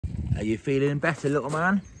Are you feeling better, little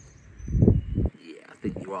man? Yeah, I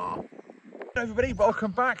think you are. Hello everybody, welcome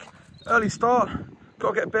back. Early start,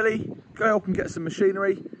 got to get Billy, go help him get some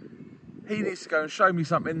machinery. He needs to go and show me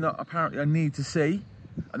something that apparently I need to see,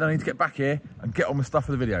 and then I need to get back here and get on with stuff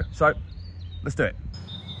for the video. So, let's do it.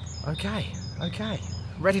 Okay.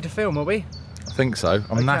 Ready to film, are we? I think so,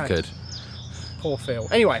 I'm knackered. Poor Phil.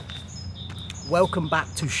 Anyway, welcome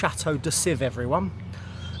back to Chateau du Bailleul, everyone.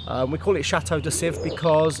 We call it Chateau du Bailleul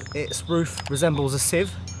because its roof resembles a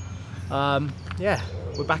sieve. Yeah,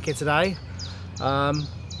 we're back here today, and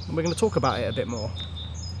we're going to talk about it a bit more.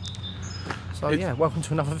 So yeah, welcome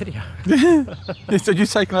to another video. So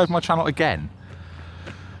you've taken over my channel again?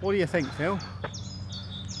 What do you think, Phil?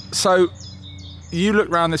 So, you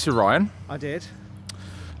looked round this Orion. I did.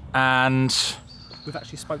 And we've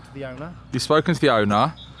actually spoke to the owner. You've spoken to the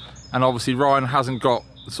owner, and obviously Ryan hasn't got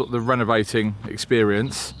sort of the renovating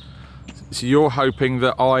experience. So you're hoping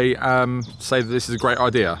that I say that this is a great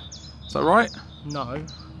idea. Is that right? No,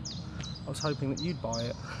 I was hoping that you'd buy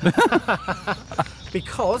it.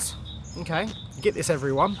 Because, okay, get this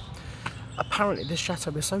everyone, apparently this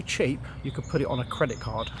chateau is so cheap you could put it on a credit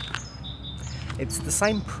card. It's the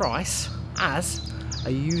same price as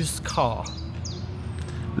a used car.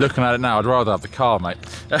 Looking at it now, I'd rather have the car, mate.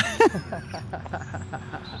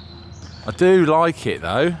 I do like it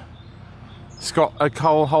though. It's got a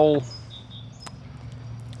coal hole.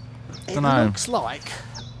 It looks like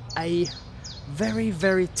a very,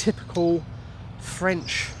 very typical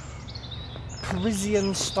French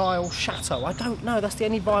Parisian style chateau. I don't know, that's the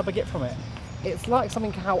only vibe I get from it. It's like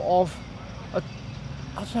something out of a,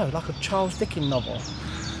 I don't know, like a Charles Dickens novel,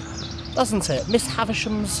 doesn't it? Miss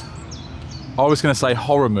Havisham's. I was going to say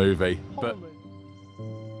horror movie, but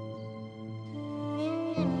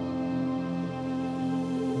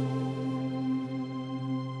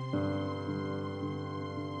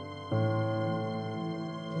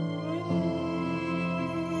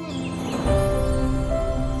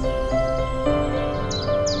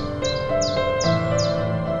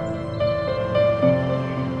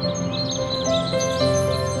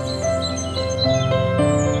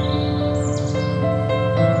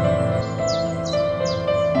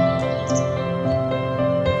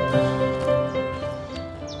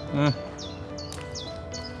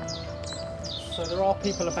So there are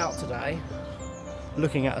people about today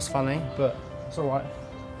looking at us funny, but it's alright.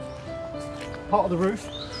 Part of the roof.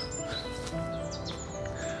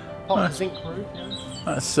 Part of the zinc roof, yeah.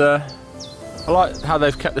 That's I like how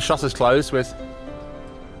they've kept the shutters closed with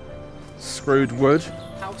screwed wood.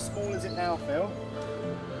 How small is it now, Phil?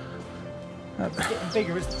 It's getting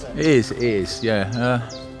bigger, isn't it? It is, yeah.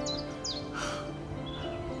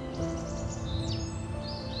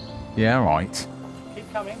 Yeah, right.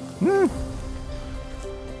 Keep coming.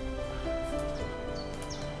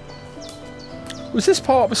 Was this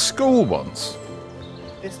part of a school once?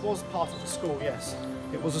 This was part of the school, yes.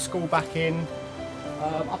 It was a school back in,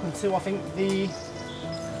 up until I think the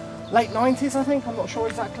late 90s, I think. I'm not sure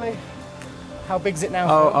exactly. How big's it now?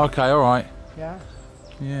 Oh, Phil? okay, all right. Yeah?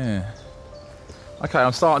 Yeah. Okay,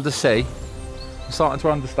 I'm starting to see. I'm starting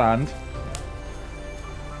to understand.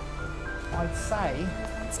 I'd say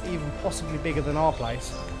it's even possibly bigger than our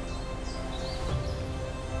place.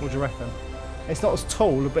 What do you reckon? It's not as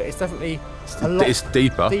tall, but it's definitely a lot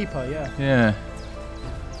deeper. Deeper, yeah. Yeah.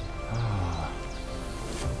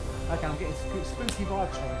 Okay, I'm getting spooky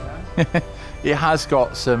vibes from it now. It has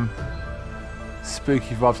got some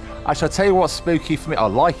spooky vibes. Actually, I'll tell you what's spooky for me. I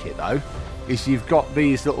like it though. Is you've got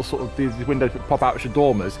these little sort of these windows that pop out as your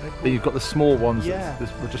dormers. Then you've got the small ones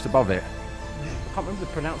that's just above it. I can't remember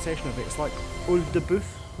the pronunciation of it. It's like Oeil de Boeuf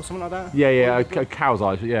or something like that. Yeah, a cow's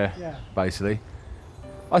eyes. Yeah, basically.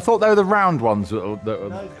 I thought they were the round ones that No, cool.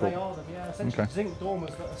 they are them, yeah. Essentially zinc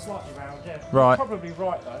dormers that are slightly round, yeah. Right. You're probably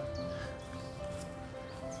right though.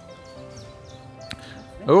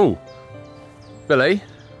 Oh, Billy,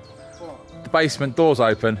 What? the basement door's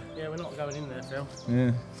open. Yeah, we're not going in there, Phil.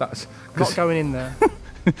 Yeah, that's Not going in there.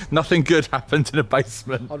 nothing good happened in a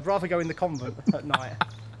basement. I'd rather go in the convent at night.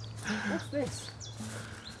 What's this?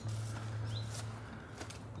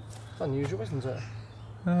 It's unusual, isn't it?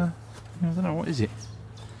 I don't know, what is it?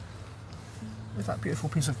 It's that beautiful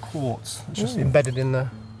piece of quartz. It's just embedded in the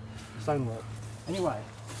stonework. Anyway,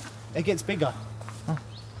 it gets bigger.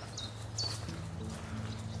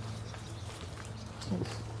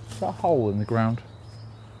 Is that a hole in the ground?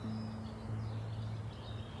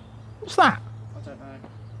 What's that? I don't know.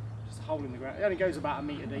 Just a hole in the ground. It only goes about 1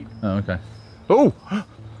 metre deep. Oh, okay. Oh!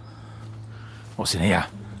 What's in here?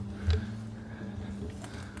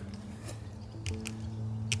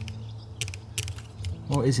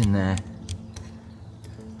 What is in there?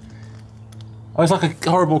 Oh, it's like a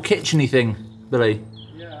horrible kitchen-y thing, Billy.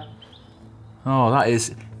 Yeah. Oh, that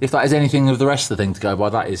is... If that is anything of the rest of the thing to go by,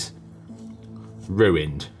 that is...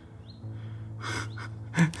 ruined.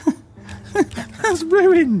 That's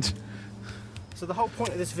ruined! So the whole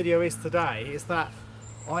point of this video is today is that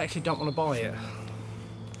I actually don't want to buy it.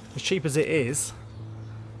 As cheap as it is,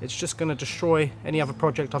 it's just going to destroy any other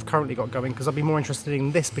project I've currently got going, because I'd be more interested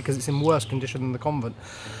in this because it's in worse condition than the convent.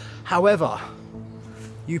 However,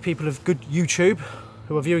 you people of good YouTube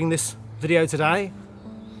who are viewing this video today,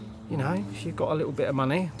 you know, if you've got a little bit of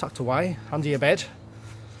money tucked away under your bed,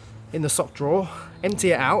 in the sock drawer,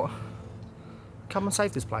 empty it out, come and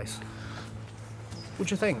save this place. What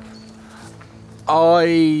do you think?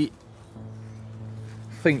 I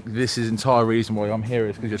think this is the entire reason why I'm here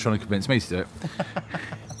is because you're trying to convince me to do it.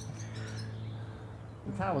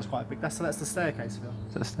 The tower's quite big. That's the staircase, Phil.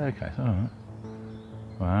 Is that a staircase? All right.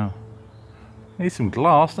 Wow. Needs some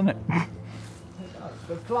glass, doesn't it? It does.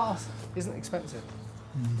 But glass isn't expensive.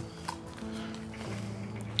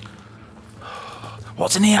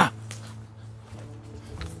 What's in here?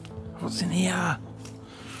 What's in here?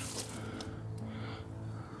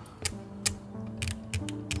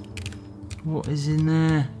 What is in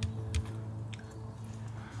there?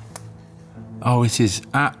 Oh, it is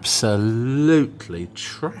absolutely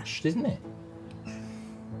trashed, isn't it?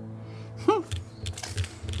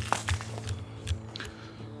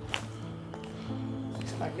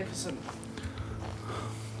 It's magnificent.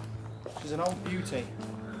 She's an old beauty.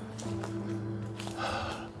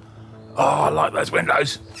 Oh, I like those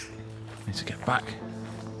windows. Need to get back.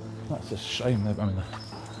 That's a shame. I mean,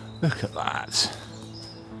 look at that.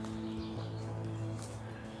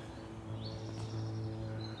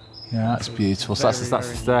 Yeah, that's beautiful. So that's the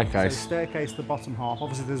staircase. So staircase, the bottom half.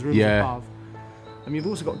 Obviously, there's rooms above. And you've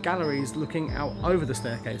also got galleries looking out over the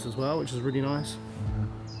staircase as well, which is really nice.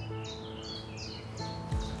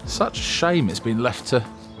 Such a shame it's been left to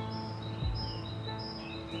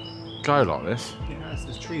go like this. Yeah,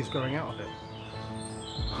 there's trees growing out of it.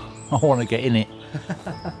 I want to get in it.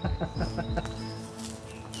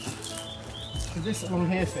 So this along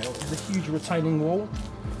here, Phil, is a huge retaining wall.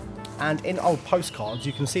 And in old postcards,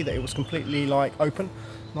 you can see that it was completely like open.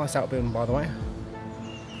 Nice outbuilding, by the way.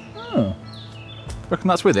 Oh. Reckon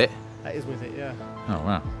that's with it? That is with it, yeah. Oh,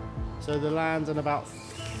 wow. So the land's in about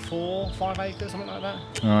 4 or 5 acres, something like that.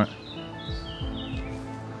 All right.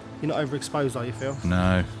 You're not overexposed, are you, Phil?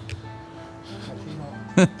 No. Actually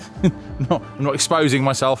not. I'm not exposing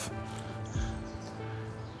myself.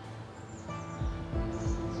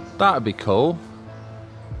 That'd be cool.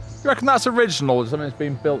 You reckon that's original or something that's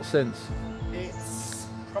been built since? It's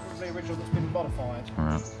probably original that's been modified. All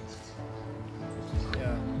right.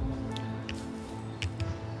 Yeah.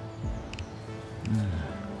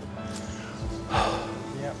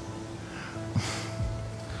 Yep.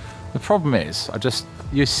 The problem is,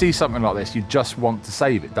 you see something like this, you just want to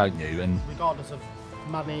save it, don't you? And Regardless of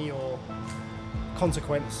money or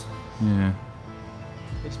consequence. yeah.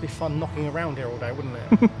 It'd just be fun knocking around here all day, wouldn't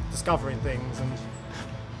it? Discovering things and,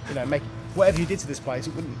 you know, make whatever you did to this place.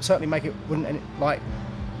 It wouldn't certainly make it like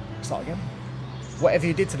start again. Whatever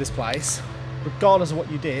you did to this place, regardless of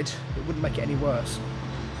what you did, it wouldn't make it any worse.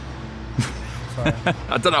 So.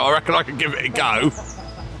 I don't know. I reckon I could give it a go.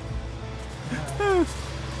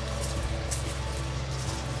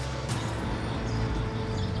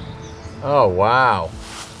 Oh wow.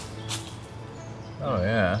 Oh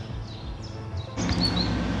yeah.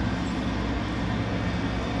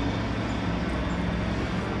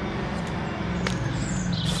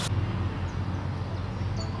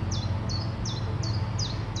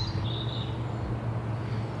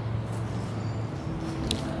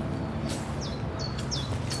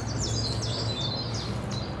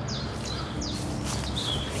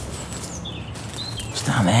 What's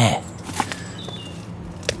down there?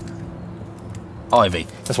 Ivy.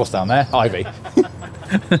 That's what's down there. Ivy.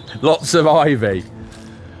 Lots of ivy.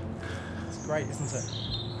 It's great, isn't it?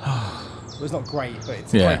 Well, it's not great, but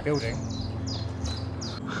it's a great building.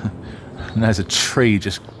 And there's a tree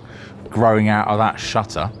just growing out of that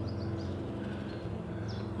shutter.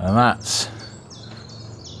 And that's...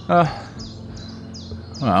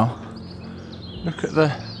 well, look at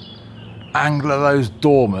the angle of those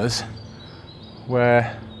dormers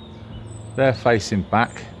where they're facing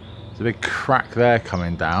back. There's a big crack there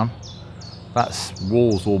coming down. That's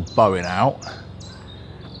walls all bowing out.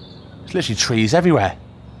 There's literally trees everywhere.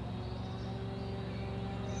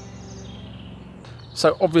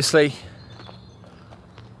 So obviously,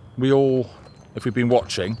 we all, if we've been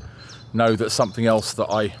watching, know that something else that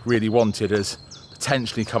I really wanted has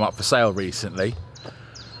potentially come up for sale recently.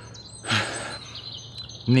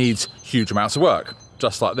 needs huge amounts of work,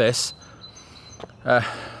 just like this.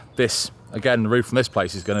 This, again, the roof from this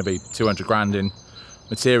place is going to be 200 grand in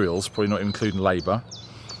materials, probably not even including labour,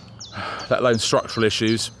 let alone structural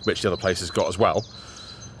issues, which the other place has got as well.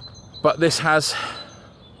 But this has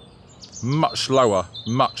much lower,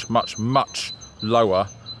 much lower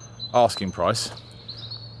asking price,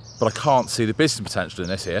 but I can't see the business potential in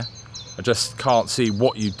this here. I just can't see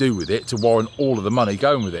what you do with it to warrant all of the money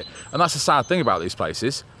going with it. And that's the sad thing about these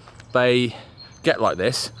places. They get like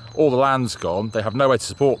this, all the land's gone, they have no way to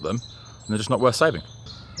support them, and they're just not worth saving.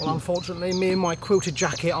 Well, unfortunately, me and my quilted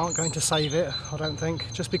jacket aren't going to save it, I don't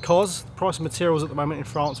think, just because the price of materials at the moment in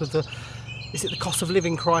France with the, is it the cost of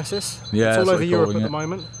living crisis? Yeah, it's all over Europe at the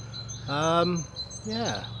moment. Yeah,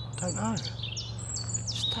 I don't know.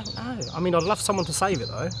 Just don't know. I mean, I'd love someone to save it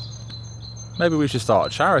though. Maybe we should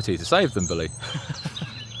start a charity to save them, Billy.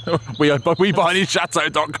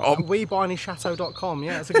 WeBuyAnyChateau.com. WeBuyAnyChateau.com,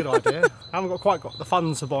 yeah, that's a good idea. I haven't quite got the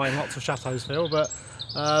funds for buying lots of chateaus, Phil, but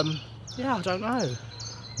yeah, I don't know.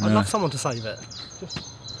 I'd love someone to save it.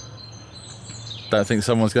 Don't think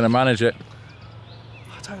someone's going to manage it.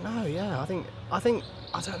 I don't know, yeah, I don't know.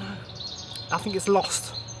 I think it's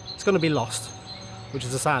lost. It's going to be lost, which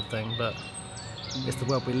is a sad thing, but it's the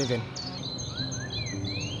world we live in.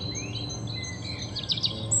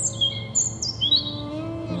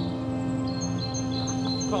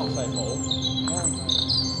 Can't say more.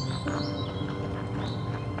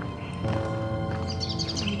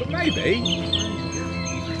 But maybe